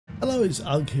Hello, it's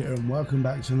Ugg here and welcome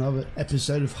back to another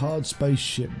episode of Hardspace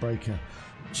Shipbreaker.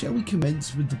 Shall we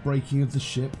commence with the breaking of the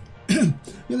ship? I'm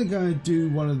going to go and do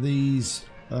one of these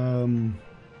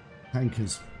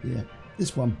tankers. Yeah,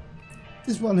 this one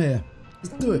here. Let's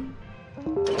do it.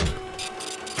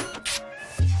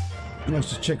 Nice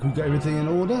to check we've got everything in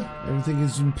order. Everything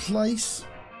is in place.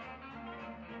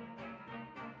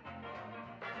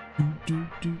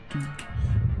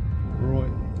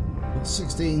 Right. Got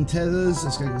 16 tethers.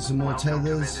 Let's go get some more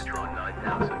tethers.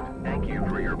 Thank you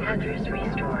for your purchase. Make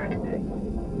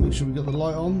sure we got the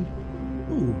light on.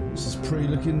 Ooh, this is a pretty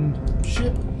looking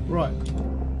ship. Right.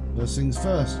 First things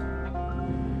first.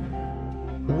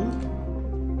 Ooh.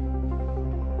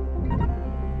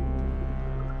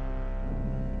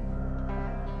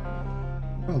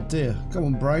 Oh dear. Come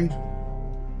on, brain.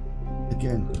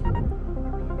 Again.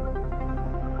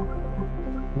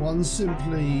 One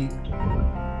simply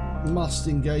must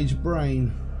engage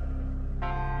brain.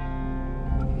 Right,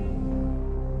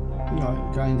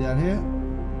 going down here.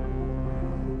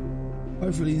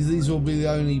 Hopefully these will be the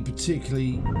only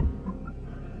particularly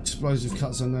explosive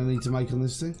cuts I'm going to need to make on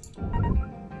this thing.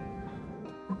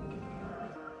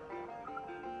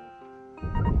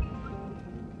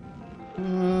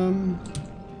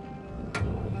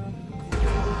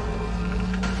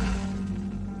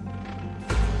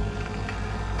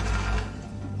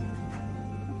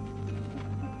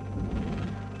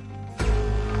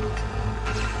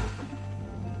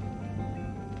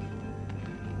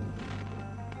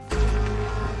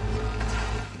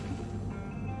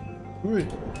 Right.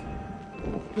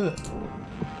 Good.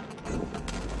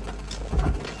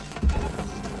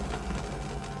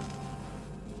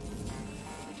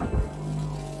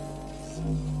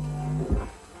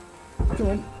 Come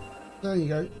on. There you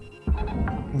go.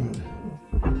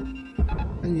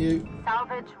 And you.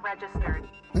 Salvage registered.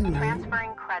 And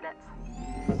Transferring credits.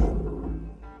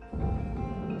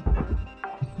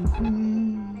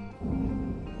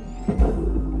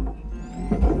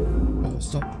 Oh,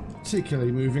 stop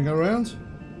particularly moving around.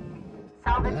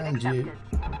 Salvage And accepted. you.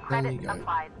 Credit There you go.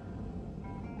 applied.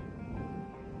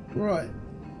 Right.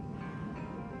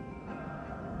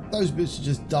 Those bits are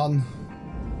just done.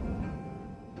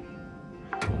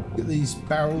 Get these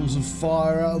barrels of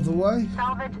fire out of the way.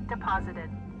 Salvage deposited.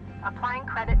 Applying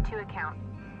credit to account.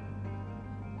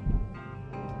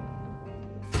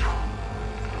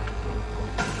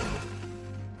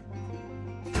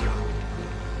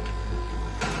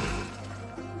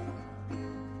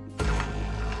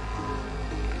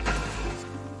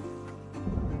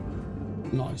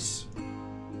 Nice.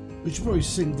 We should probably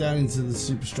sink down into the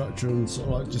superstructure and sort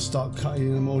of like just start cutting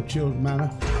in a more chilled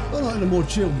manner. Well, not in a more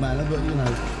chilled manner, but you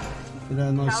know, in a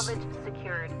nice, Salvage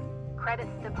secured. Credits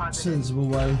deposited. sensible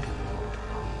way.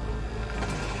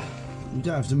 You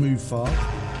don't have to move far.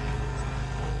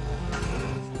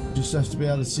 You just have to be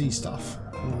able to see stuff.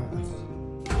 Right.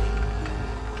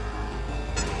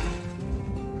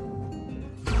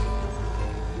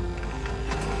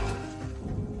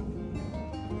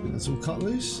 That's all cut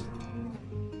loose.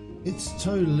 It's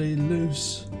totally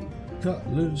loose. Cut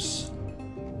loose.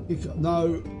 You cut,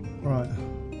 no. Right.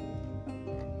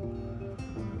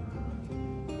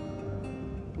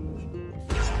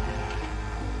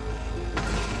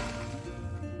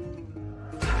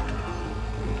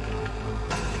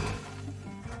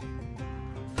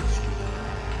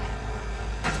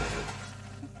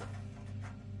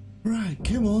 Right,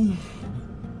 come on.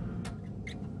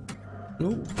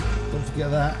 Oh, don't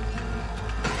forget that.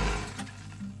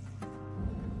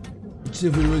 Let's see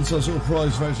if we win some sort of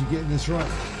prize for actually getting this right.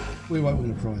 We won't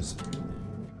win a prize.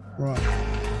 Right.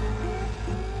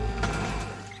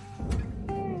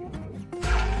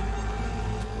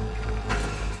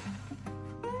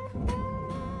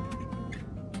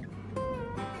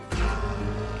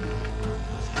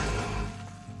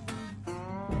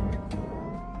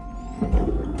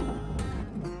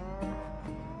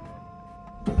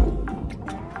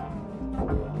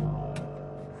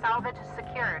 Salvage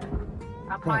secured.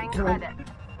 Applying Right, come on. credit.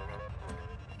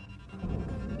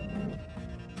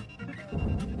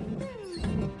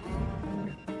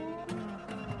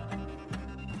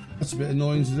 That's a bit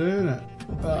annoying to do, isn't it?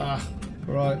 Ah,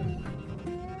 right.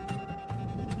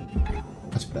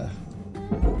 That's better.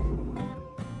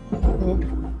 Oh,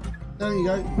 there you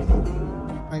go.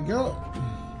 Thank you.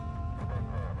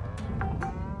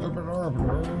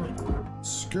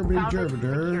 Scooby Salvage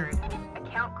Gerbider. secured.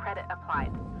 Account credit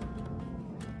applied.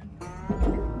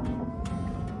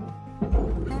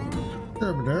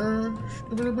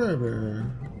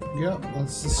 Yep,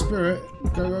 that's the spirit.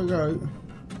 Go, go, go.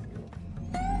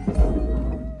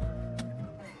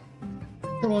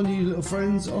 Come on, you little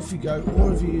friends, off you go.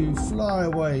 All of you fly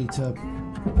away to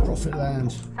Profit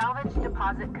Land. Salvage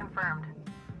deposit confirmed.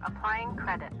 Applying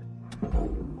credit.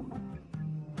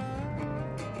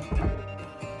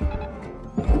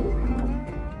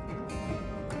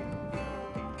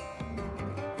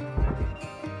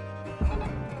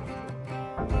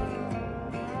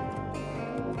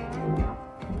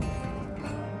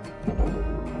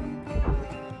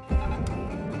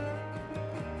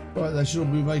 Right, they should all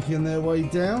be making their way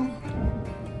down.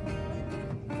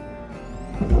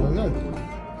 There we go.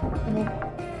 Come on.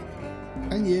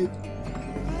 And you.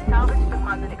 Salvage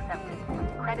deposit accepted.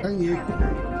 Credit And you.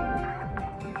 transferred.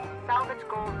 Salvage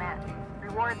goal met.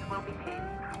 Rewards will be paid.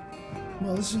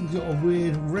 Well, this one's got a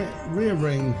weird rear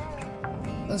ring.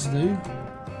 That's new.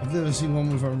 I've never seen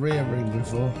one with a rear ring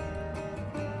before.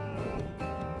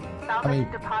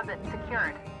 Salvage deposit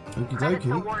secured. Okie Credits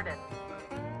dokie. awarded.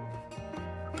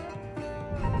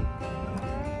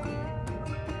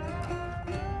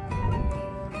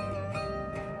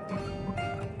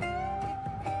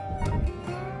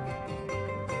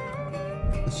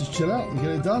 Let's just chill out and get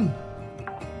it done.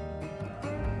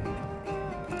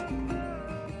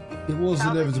 It was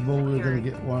inevitable we were going to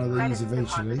get one of these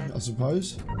eventually, I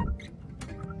suppose.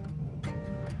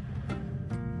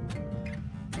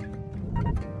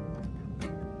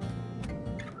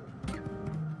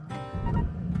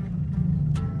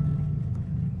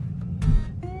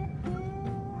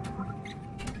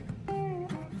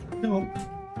 Come on.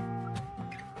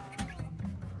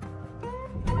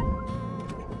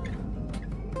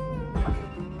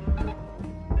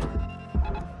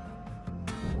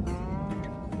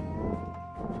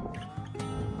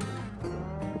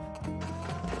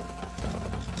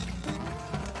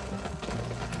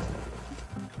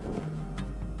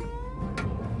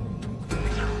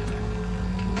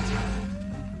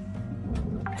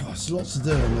 There's lots to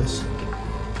do on this.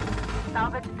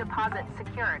 Salvage deposit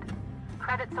secured.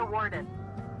 Credits awarded.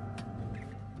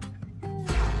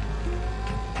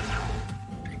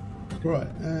 Right,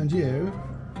 and you.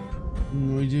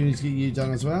 We do need to get you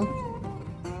done as well.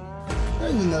 I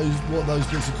don't even know what those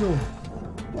bits are called.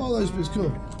 What are those bits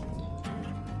called?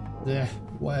 Yeah,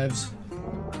 whatevs.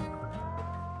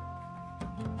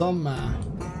 Don't matter.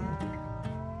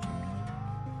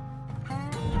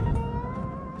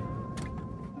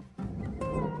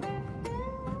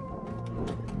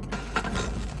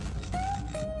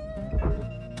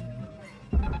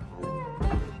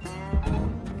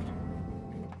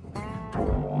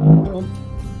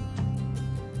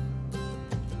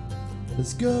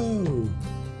 Let's go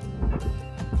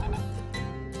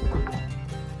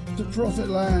to Profit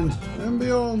Land and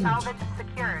beyond. Salvage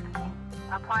secured.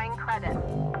 Applying credit.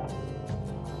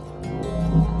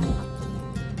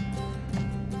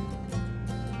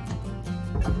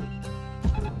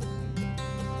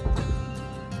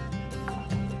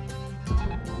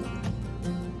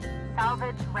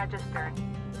 Salvage registered.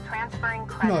 Transferring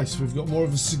credit. Nice, we've got more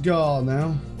of a cigar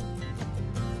now.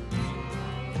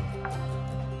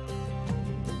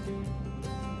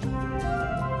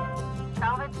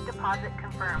 Deposit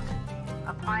confirmed.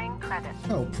 Applying credit.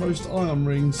 Oh, Prost ion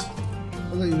rings. I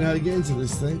don't even know how to get into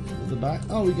this thing at the back.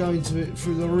 Oh, we go into it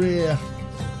through the rear,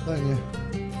 don't you?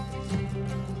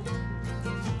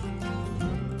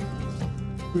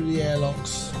 Through the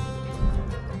airlocks.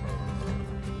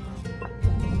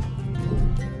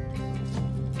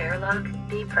 Airlock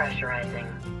depressurizing.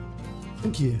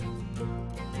 Thank you.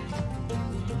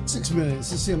 6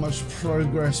 minutes. Let's see how much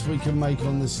progress we can make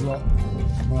on this lot.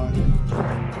 Right.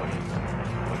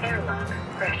 Airlock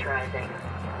pressurizing.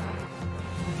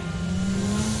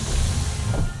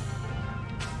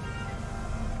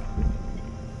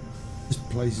 This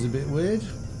place is a bit weird.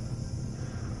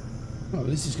 Oh, at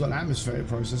least it's got an atmospheric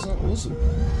processor. Awesome.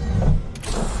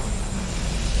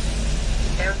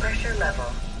 Air pressure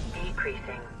level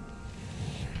decreasing.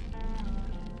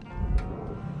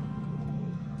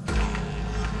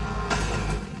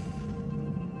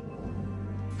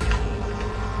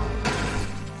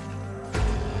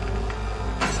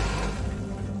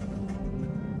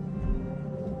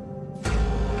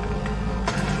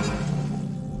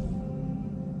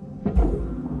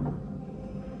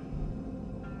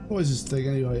 What is this thing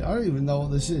anyway? I don't even know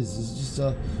what this is. It's just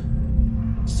a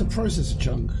processor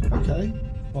chunk. Okay,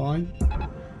 fine.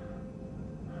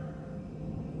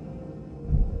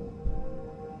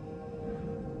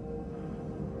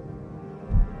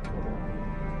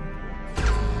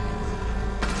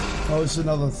 Oh, it's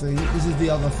another thing. This is the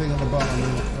other thing at the bottom.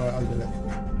 Right, I get it.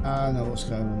 I know what's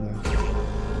going on there.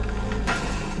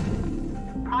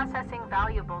 Processing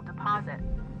valuable deposit.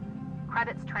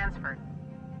 Credits transferred.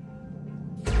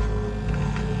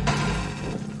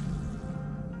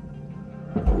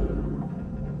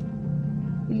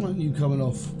 Why aren't you coming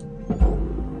off?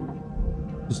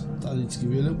 Just, I need to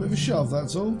give you a little bit of a shove,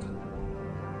 that's all.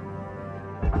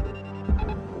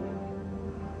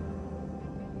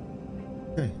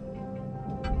 Okay.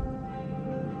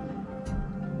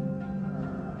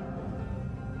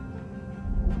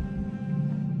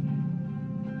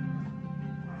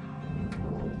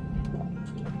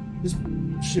 This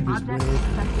ship is weird.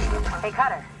 Hey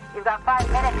Cutter, you've got 5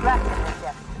 minutes left in this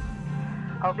shift.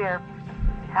 Hope you're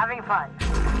having fun.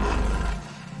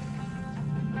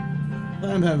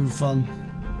 I am having fun.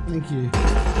 Thank you.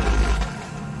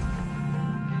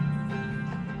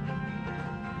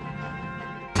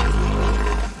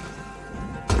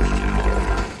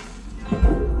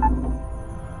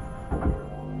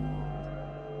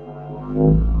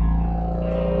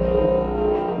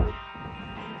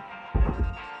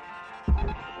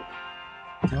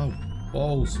 Oh,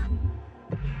 balls.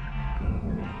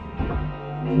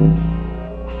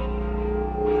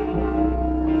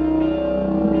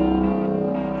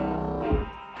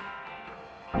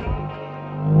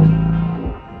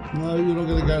 No, you're not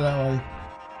going to go that way.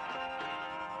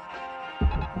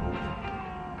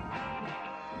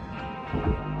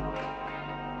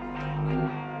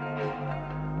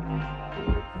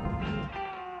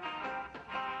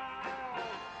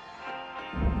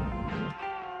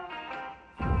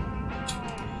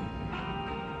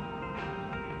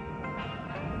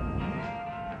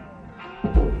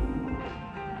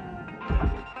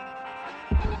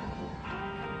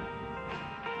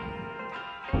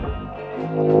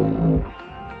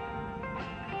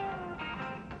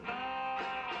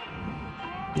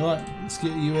 Right, let's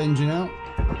get you engine out.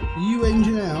 You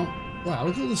engine out. Wow,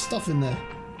 look at all the stuff in there.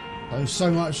 There's so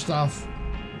much stuff.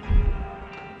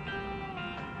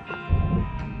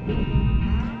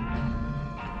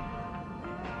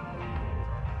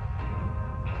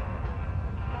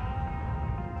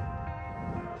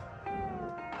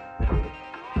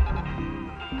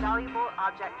 Valuable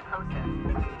object processed.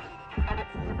 Credits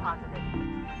deposited.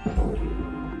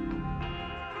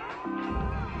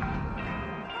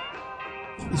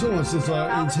 It's almost as though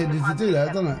I intended to do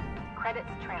that, doesn't it? Credits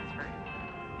transferred.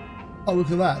 Oh,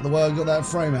 look at that, the way I got that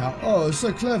frame out. Oh, it's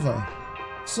so clever.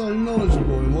 So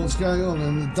knowledgeable in what's going on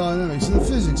and the dynamics and the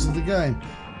physics of the game.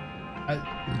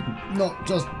 Not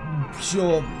just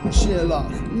sheer luck.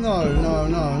 No,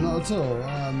 not at all.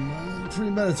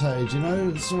 Premeditated, you know,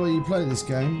 it's the way you play this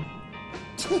game.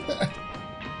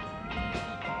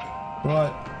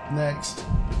 Right, next.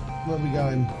 Where are we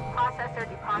going? Processor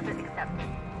deposit accepted.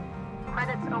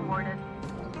 Credits awarded.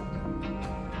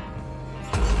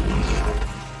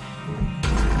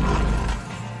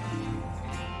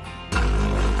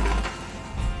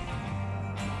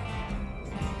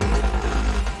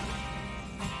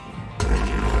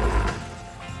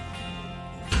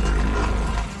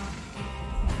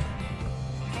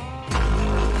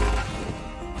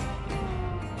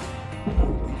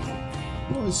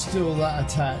 Why is still that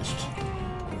attached?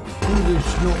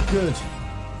 English not good.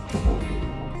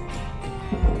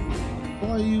 Why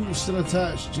are you still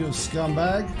attached, you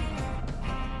scumbag?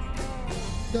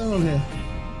 What's going on here?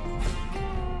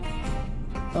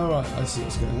 Alright, I see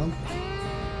what's going on.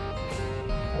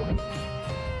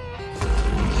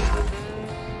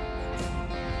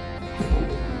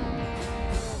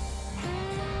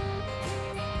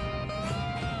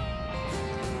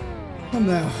 Come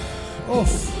now.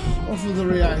 Off of the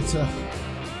reactor.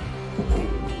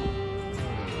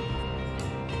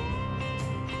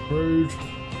 Rude.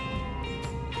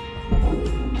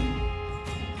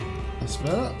 That's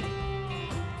better.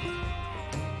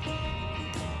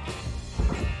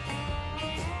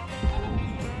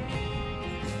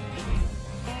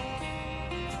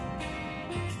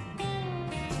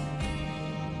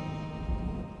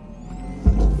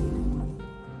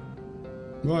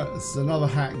 Right, it's another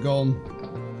hat gone.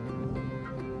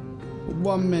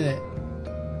 1 minute.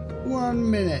 1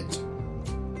 minute.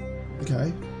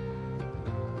 Okay.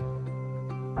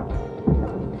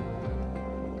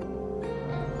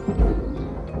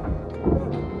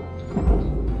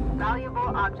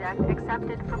 Valuable object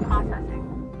accepted for processing.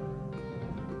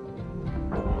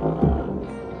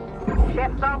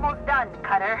 Ship's almost done,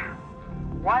 Cutter.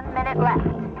 1 minute left.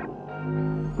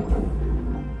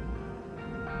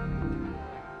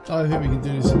 I don't think we can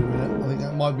do this in a minute. I think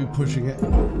that might be pushing it.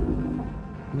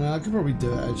 No, I could probably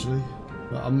do it actually,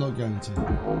 but I'm not going to.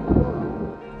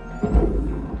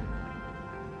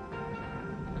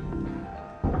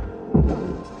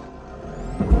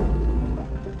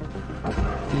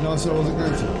 You know, I said I wasn't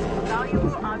going to.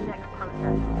 Valuable object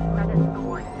processed. Credits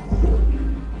awarded.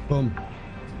 Boom.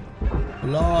 I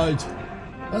lied.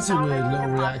 That's a weird little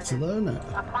reactor though, isn't it?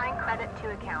 Applying credit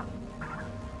to account.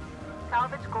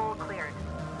 Salvage goal cleared.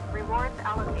 Rewards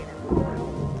allocated.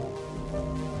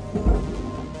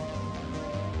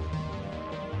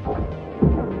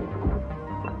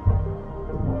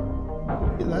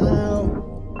 Get that out.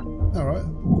 Alright,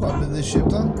 quite a bit of this ship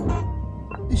done.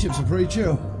 These ships are pretty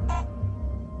chill.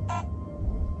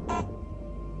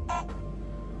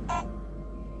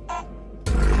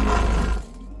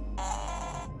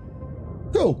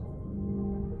 Cool.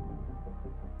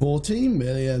 14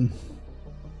 million.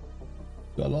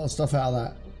 Got a lot of stuff out of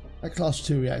that. That class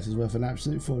 2 reactor's worth an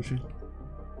absolute fortune.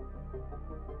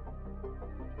 I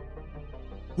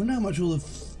wonder how much all the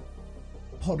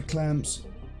pod clamps,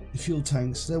 the fuel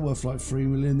tanks, they're worth like 3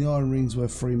 million. The iron ring's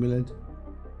worth 3 million.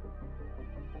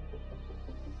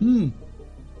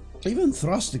 Even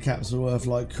thruster caps are worth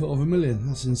like $250,000.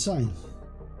 That's insane.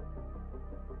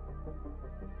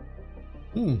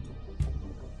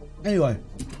 Anyway,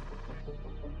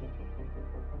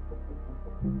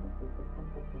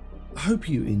 I hope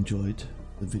you enjoyed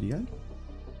the video.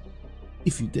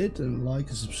 If you did, then like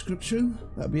and subscription.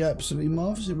 That'd be absolutely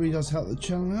marvellous. It really does help the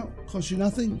channel out. Costs you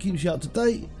nothing, keeps you up to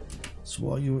date. That's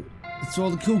all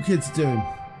the cool kids are doing.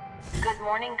 Good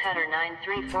morning, Cutter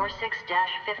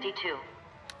 9346-52.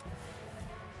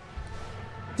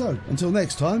 So, until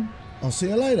next time, I'll see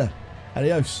you later.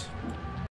 Adios.